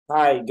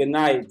Hi, good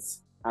night.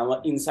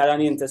 I'm inside on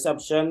the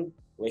Interception.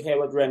 We're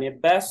here with René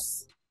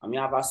Best, and we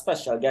have a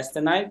special guest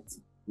tonight.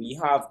 We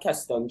have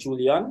Keston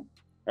Julien,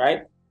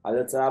 right? A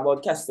little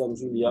about Keston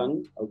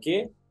Julien,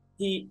 okay?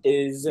 He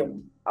is,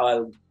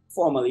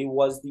 formerly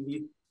was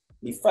the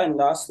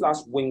defender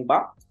slash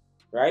wingback,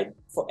 right,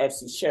 for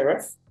FC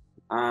Sheriff,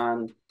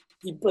 and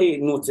he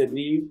played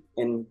notably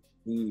in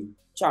the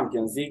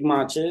Champions League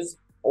matches.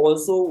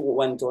 Also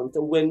went on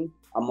to win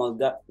a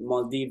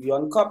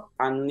Moldovan Cup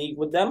and league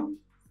with them.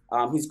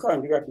 He's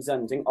currently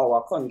representing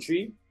our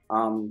country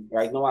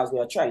right now as we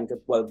are trying to,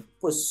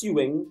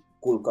 pursuing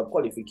Gold Cup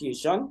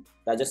qualification.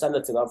 That's just a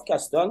little of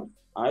Keston.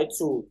 All right,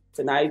 so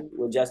tonight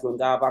we're just going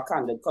to have a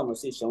candid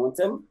conversation with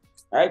him.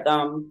 All right,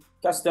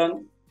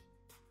 Keston,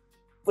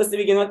 first to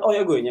begin with, how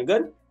you going? You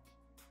good?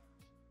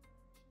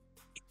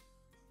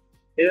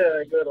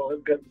 Yeah, good.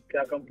 Always good.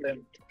 Can't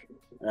complain.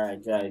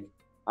 Right.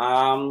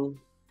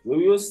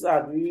 We will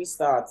start.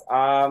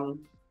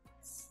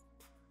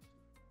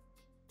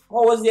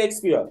 How was the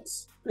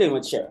experience playing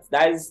with Sheriff?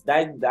 That is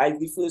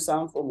the first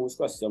and foremost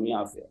question we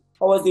have here.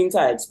 How was the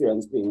entire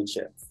experience playing with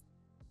Sheriff?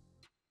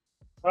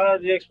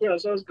 The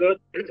experience was good.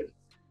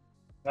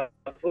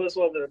 First was a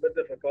little bit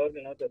difficult,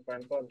 to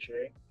find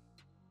culture,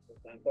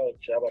 but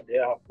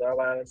yeah, after a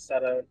while, it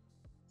started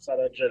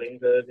drilling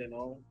good,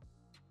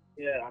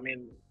 Yeah, I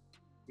mean,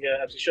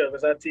 yeah, as you sure,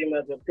 there's a team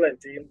with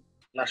plenty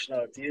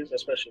nationalities,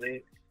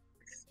 especially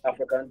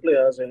African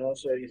players,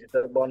 so easy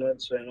to bond with.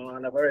 So, I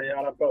never really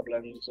had a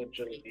problem to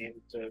drilling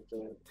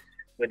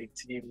with the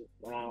team.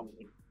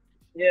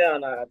 Yeah,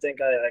 and I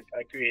think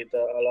I create a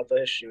lot of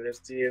history with this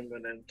team,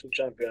 and then two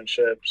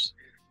championships,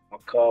 a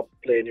cup,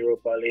 playing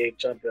Europa League,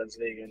 Champions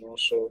League,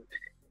 So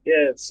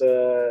yeah, I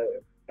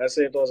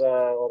say it was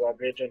a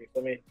great journey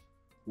for me.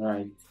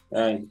 Right.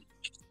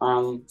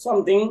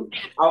 Something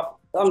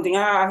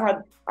I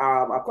had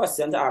a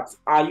question to ask.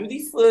 Are you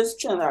the first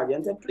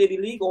Trinidadian to play the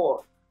league,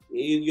 or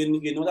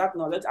you know that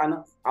knowledge?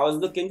 And I was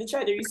looking to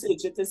try to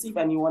research it to see if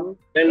anyone.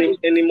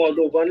 Any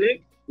Moldovan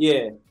League?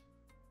 Yeah.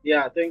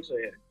 Yeah, I think so.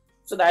 Yeah.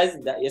 So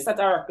that you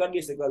set a record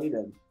basically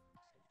then.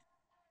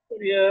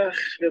 Yeah,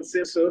 let's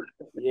say so.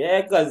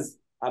 Yeah, because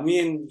I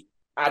mean,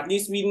 at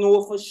least we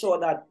know for sure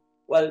that,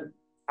 well,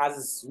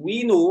 as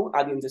we know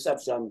at the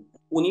Interception,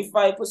 only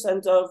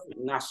 5% of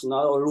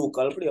national or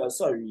local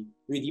players,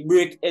 really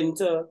break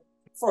into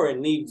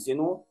foreign leagues,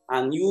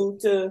 and you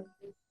to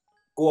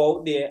go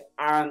out there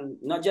and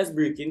not just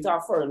break into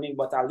a foreign league,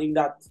 but a league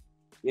that,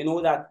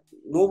 that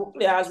no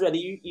players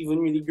really even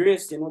really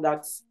grace,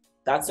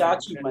 that's your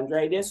achievement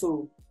right there.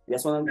 So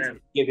just want to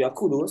give you a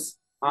kudos.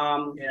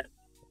 Yeah.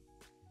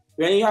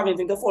 When you have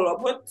anything to follow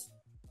up with?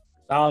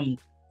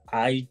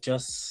 I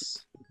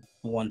just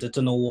wanted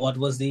to know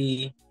was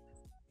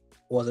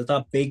it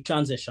a big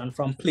transition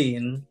from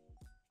playing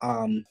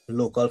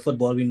local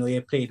football? We know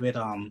you played with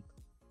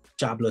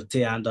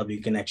Jablote and W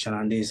Connection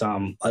and these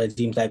other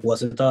teams. Like,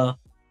 was it a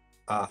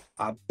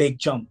big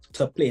jump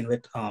to playing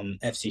with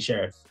FC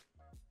Sheriff?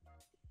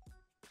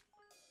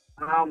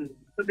 To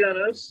be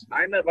honest,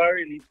 I never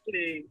really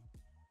played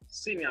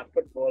senior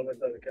football with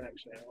W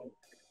Connection.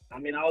 I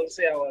mean, I would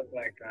say I was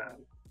like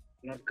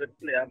not a good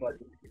player, but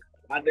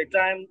at the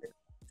time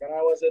when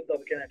I was at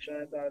W Connection,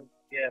 I thought,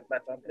 yeah,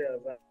 better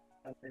players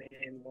and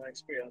more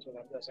experience with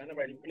that. So I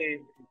never really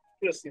played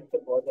first team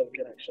football at W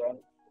Connection.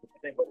 I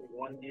think but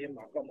one game,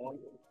 I come on.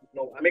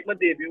 No, I make my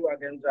debut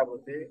against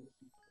Jablote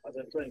as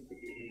in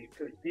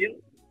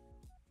 2015.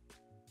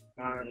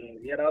 And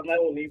yeah, that was my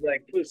only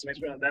first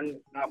experience. Then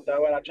after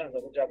a while, I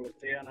transferred to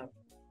Jablote and I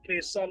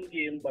played some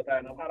game, but I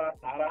had a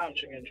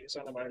hamstring injury,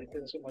 so I never really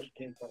played so much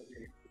game for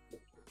me.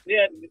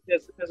 Yeah,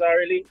 there's a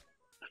really,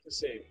 to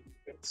say,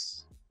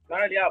 it's not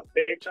really a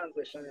big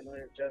transition,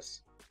 it's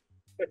just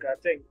quick, I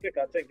think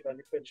on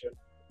the pitch,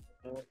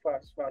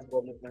 fast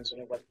ball movements,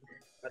 but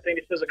I think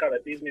the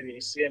physicality is maybe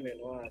the same, and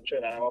try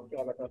to have a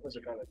lot of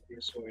physicality,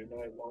 so, it's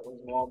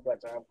more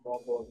better, more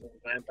ball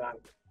movement and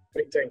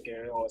quick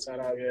thinking, it's not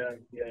how your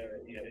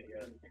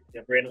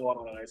brain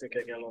one, I think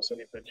I get lost on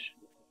the pitch.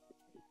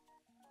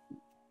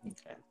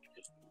 Okay.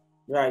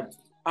 Right.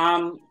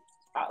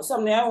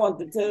 Something I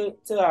wanted to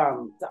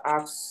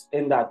ask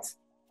in that.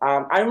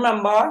 I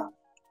remember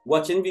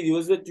watching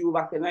videos with you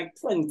back in like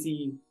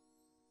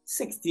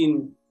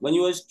 2016 when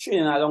you was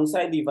training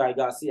alongside Levi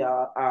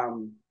Garcia.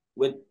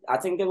 With I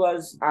think it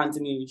was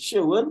Anthony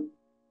Sherwood.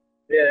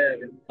 Yeah.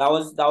 That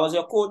was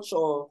your coach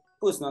or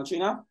personal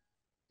trainer?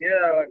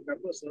 Yeah, like my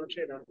personal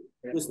trainer.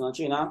 Yeah. Personal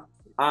trainer.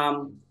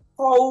 How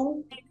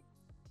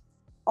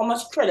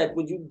much credit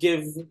would you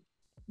give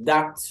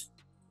that?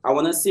 I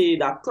want to say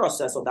that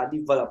process of that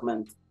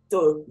development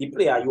to the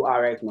player you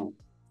are right now.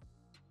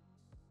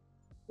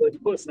 The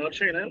personal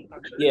trainer,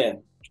 actually. Yeah.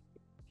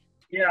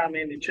 Yeah, I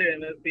mean the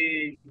trainer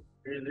be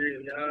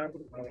really hard.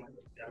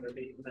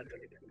 Really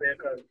mentally prepare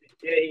because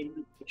he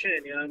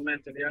train you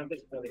mentally and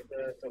physically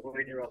to go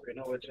in Europe,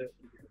 which is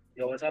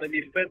you always have to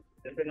be fit.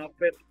 If you're not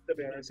fit, to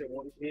be honest, it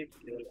won't be.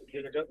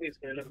 You just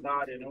basically look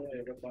bad, you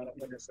look bad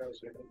upon yourself.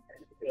 So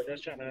you're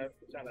just trying to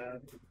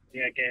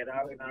get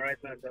out in the right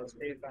mental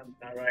state and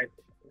the right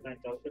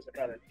mental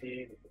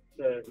physicality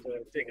to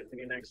take it to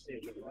the next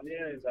stage. And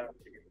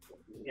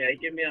yeah, he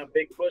gave me a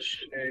big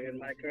push in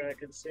my career, I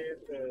can say,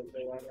 to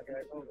one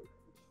right now.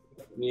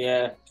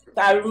 Yeah.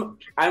 I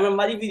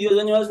remember the videos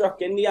when you was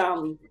rocking the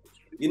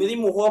the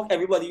mohawk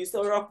everybody used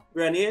to rock,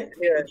 René.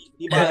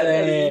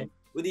 Yeah.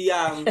 With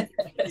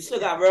the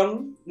sugar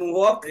rum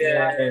mohawk.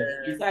 Yeah.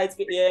 Besides,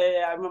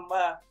 yeah, I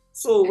remember.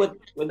 So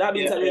with that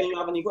being said, Yeah. René, you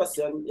have any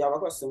question? You have a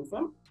question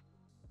from?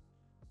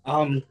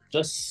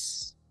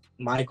 Just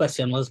my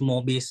question was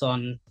more based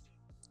on,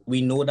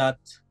 we know that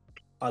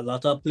a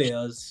lot of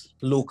players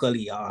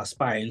locally are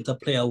aspiring to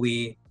play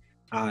away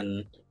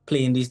and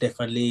play in these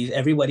different leagues.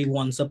 Everybody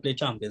wants to play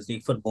Champions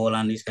League football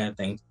and these kind of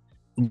things.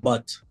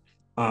 But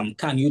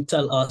can you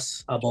tell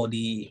us about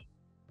the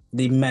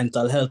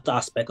mental health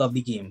aspect of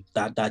the game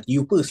that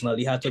you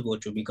personally had to go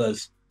through?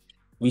 Because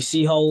we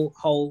see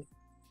how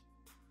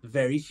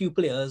very few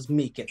players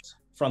make it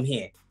from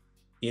here,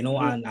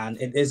 and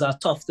it is a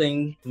tough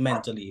thing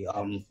mentally.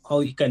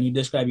 How can you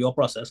describe your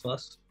process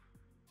first?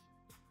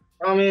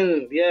 I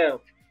mean, yeah,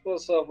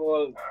 first of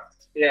all,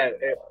 yeah,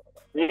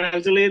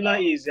 mentally not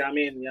easy. I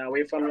mean, you're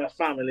away from your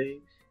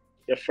family,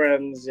 your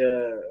friends,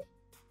 your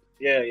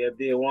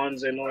dear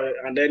ones, and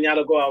then you have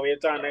to go away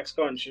to our next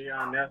country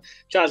and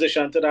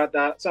transition to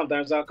that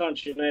sometimes that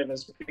country not even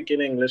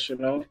speaking English,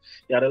 You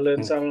have to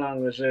learn some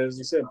languages,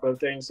 the simple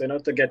things,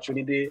 to get through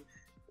the day.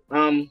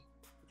 To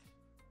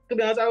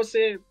be honest, I would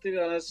say,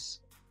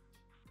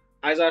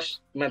 as a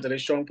mentally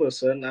strong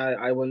person,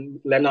 I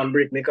wouldn't let them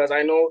break me, because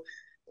I know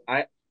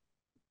I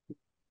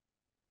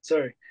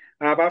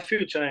have a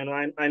future.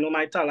 I know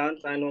my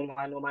talent. I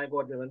know my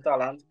God-given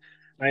talent.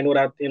 I know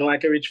that I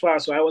can reach far.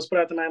 So I was put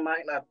out in my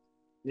mind that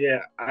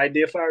I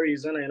did for a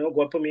reason.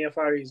 God put me here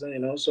for a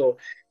reason. So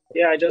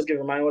I just give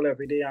it my all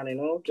every day,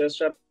 and just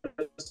try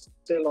to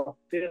stay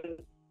locked in.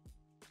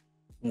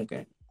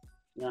 Okay.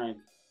 Right.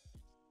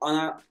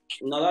 On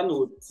another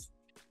note,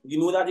 you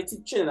know that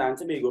the Trinidad and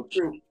Tobago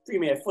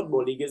Premier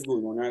Football League is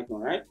going on right now,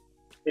 right?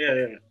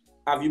 Yeah.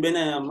 Have you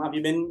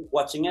been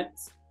watching it?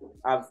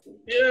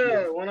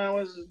 When I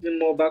was in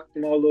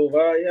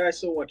Moldova, I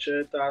still watch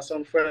it.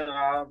 Some friends,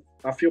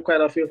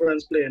 quite a few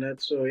friends playing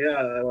it, so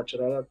I watch it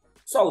a lot.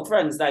 South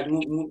friends, like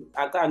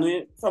I can know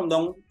you from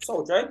down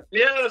south, right?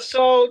 Yeah,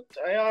 south.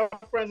 I have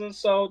friends in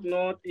south,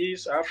 north,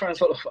 east. I have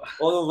friends all over.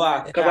 All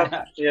over.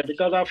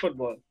 Because of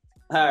football.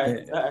 All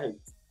right.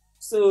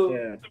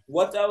 So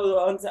what I would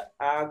want to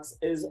ask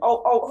is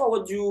how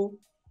would you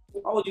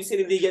say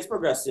the league is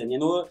progressing?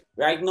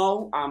 Right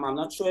now, I'm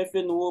not sure if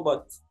you know,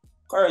 but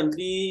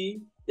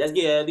currently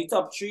the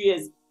top three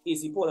is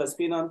AC Polar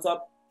Spain on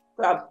top,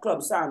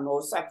 Club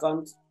Sando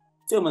second,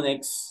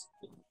 Terminix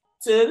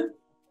third.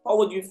 How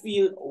would you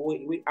feel?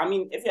 I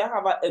mean, if you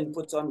have an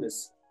input on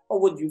this, how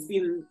would you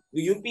feel?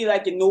 Do you feel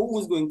like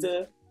who's going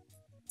to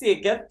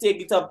take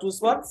the top two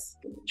spots?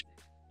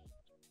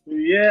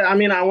 Yeah, I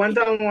mean, I went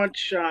and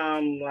watched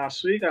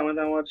last week. I went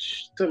and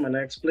watched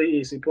Terminix play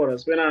AC Port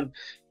Spain, and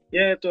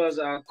it was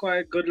a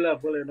quite good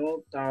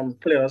level.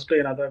 Players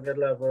playing at a good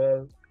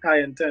level,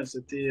 high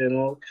intensity. A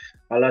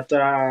lot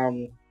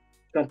of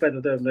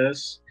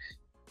competitiveness.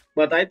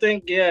 But I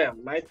think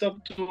my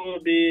top two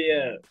would be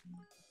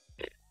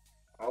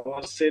I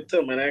would say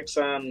Terminix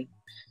and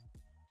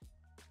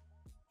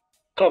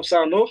Club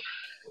Sando.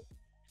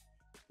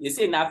 You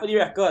say that for the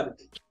record?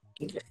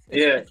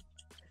 Yeah.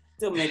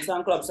 Terminix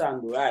and Club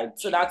Sando, right?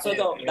 So that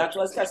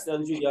was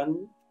Keston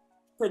Julien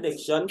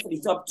prediction for the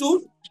top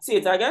two. Say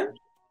it again.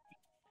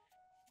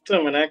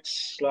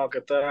 Terminix,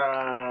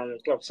 Locata,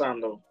 and Club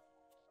Sando.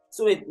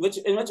 So in which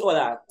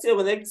order?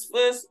 Terminix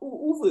first?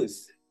 Who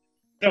first?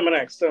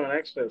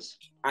 Terminix first.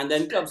 And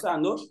then Club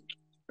Sando?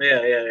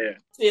 Yeah.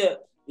 So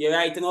you're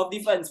writing off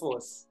defense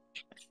force.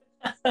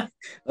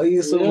 Are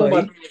you so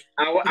but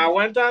I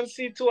went and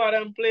see two of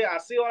them play. I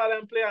see all of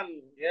them play,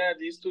 and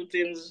these two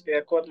teams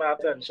caught my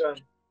attention.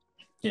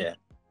 Yeah.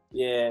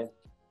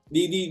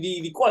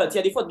 The quality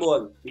of the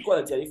football.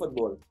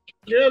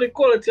 Yeah, the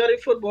quality of the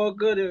football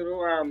good.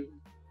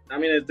 I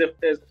mean,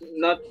 it's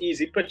not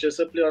easy pitches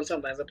to play on.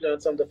 Sometimes I play on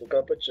some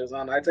difficult pitches,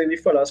 and I think the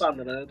fellas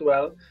handling it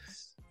well.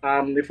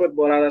 The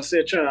football, as I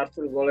say, Trinidad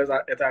football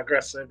it's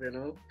aggressive.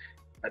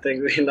 I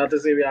think not to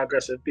say we are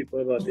aggressive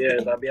people, but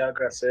it'll be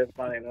aggressive,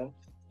 and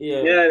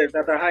it's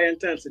at a high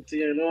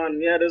intensity, and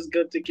it's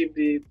good to keep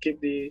the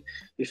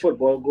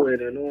football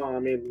going. I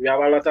mean, we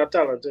have a lot of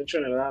talent in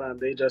Trinidad, and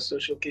they just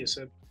showcase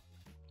it.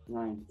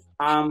 Right.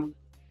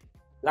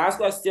 Last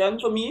question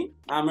for me.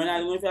 René, I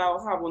don't know if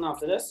I have one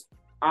after this.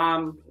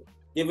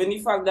 Given the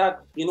fact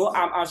that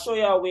I'll show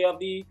you a way of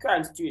the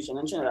current situation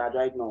in Trinidad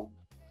right now.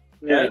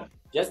 Yeah. Right?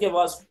 Just give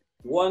us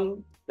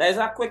one. There's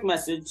a quick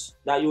message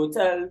that you will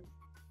tell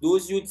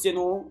those youths,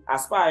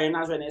 aspiring,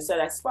 as René said,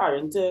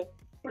 aspiring to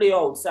play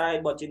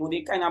outside, but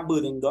they kind of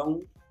burdened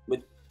down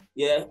with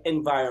their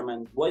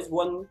environment. What's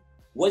one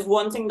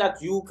thing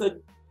that you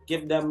could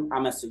give them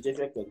a message if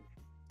you could?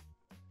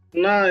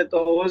 No, it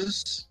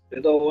always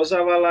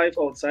have a life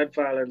outside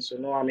violence.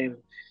 I mean,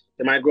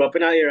 they might grow up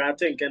in an era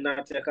thinking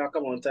that they can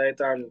come on tight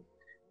and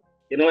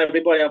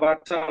everybody have a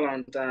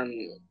talent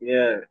and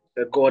yeah,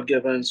 they're God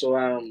given. So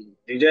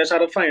you just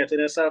have to find it in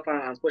yourself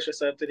and push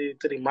yourself to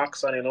the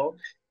max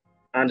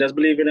and just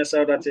believe in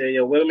yourself that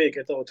you will make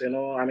it out,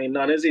 I mean,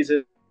 none is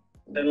easy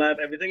in life.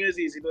 Everything is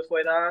easy before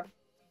it's hard.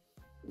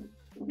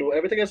 No,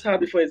 everything is hard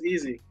before it's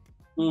easy.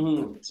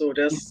 So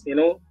just,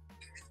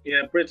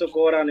 pray to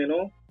God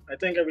and, I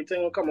think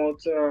everything will come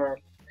out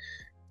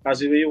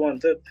as you really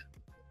want it.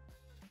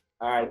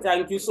 All right.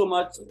 Thank you so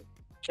much,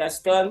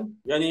 Keston.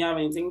 You have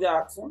anything to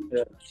ask him?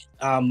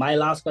 Yeah. My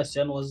last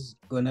question was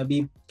gonna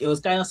be, it was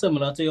kind of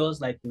similar to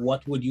yours. Like,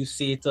 what would you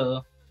say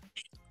to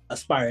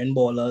aspiring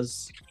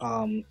ballers,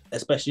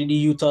 especially the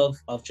youth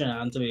of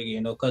Trinidad and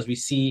Tobago, because we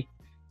see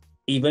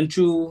even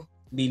through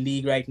the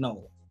league right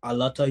now, a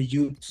lot of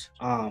youth,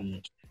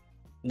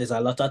 there's a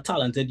lot of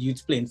talented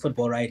youth playing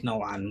football right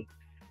now, and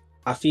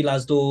I feel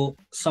as though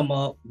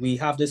we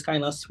have this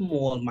kind of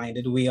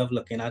small-minded way of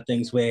looking at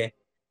things where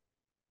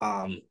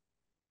the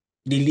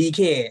league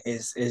here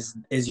is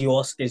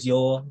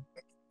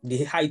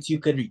the height you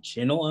could reach,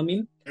 you know what I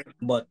mean?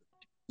 But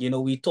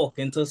we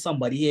talking to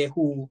somebody here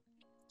who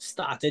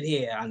started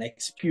here and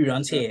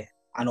experienced here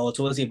and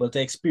also was able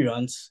to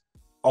experience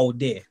out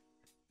there,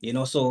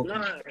 so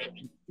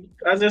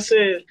as I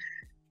say,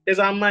 it's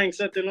our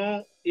mindset,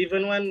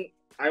 even when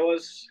I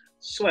was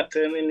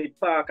sweating in the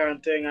park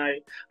and thing,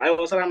 I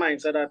was had a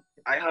mindset that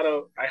I had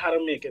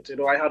to make it,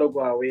 I had to go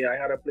away, I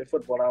had to play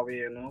football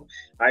away,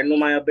 I know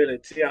my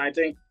ability, and I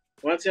think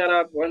once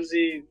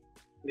the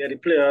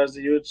players,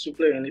 the youths who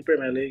play in the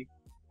Premier League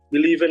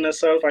believe in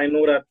themselves, I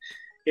know that,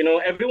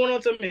 everyone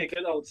wants to make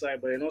it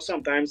outside, but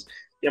sometimes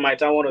you might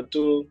have one or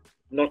two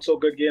not so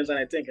good games, and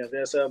I think if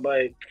they're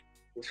by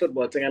the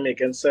football thing and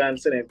making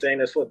sense and everything,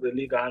 that's what the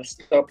league and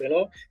stuff,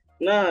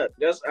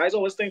 I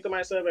always think to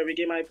myself every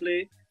game I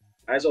play,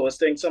 I always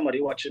think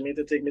somebody watching me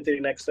to take me to the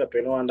next step,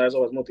 and that's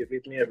always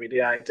motivate me every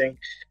day. I think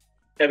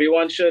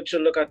everyone should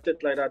look at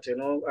it like that,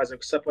 as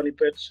a step on the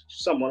pitch,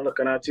 someone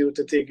looking at you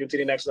to take you to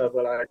the next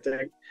level. I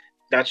think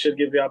that should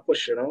give you a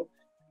push,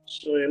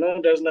 So,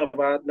 there's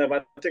never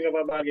think of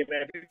a bad game.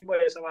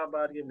 Everybody has a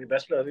bad game. The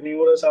best players in the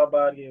world have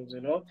bad games,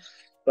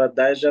 But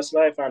that is just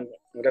life, and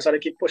we just have to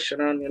keep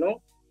pushing and,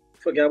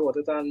 forget about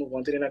it and move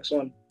on to the next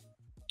one.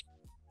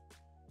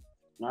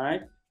 All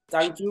right.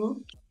 Thank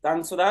you.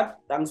 Thanks for that.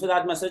 Thanks for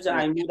that message. And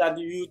I knew that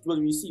the youth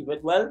will receive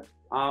it well.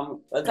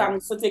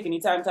 Thanks for taking the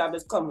time to have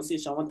this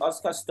conversation with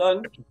us,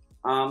 Keston.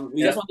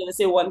 We just wanted to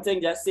say one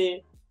thing, just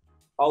say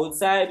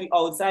outside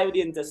with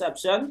the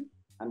interception,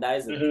 and that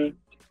is it.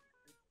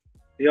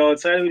 The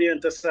outside with the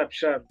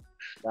interception.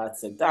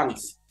 That's it.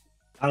 Thanks.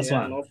 Thanks,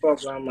 man. No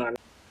problem, man.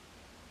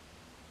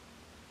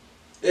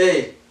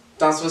 Hey,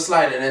 thanks for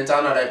sliding into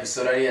another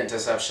episode of The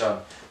Interception.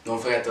 Don't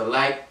forget to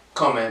like,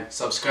 comment,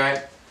 subscribe.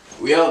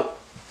 We out.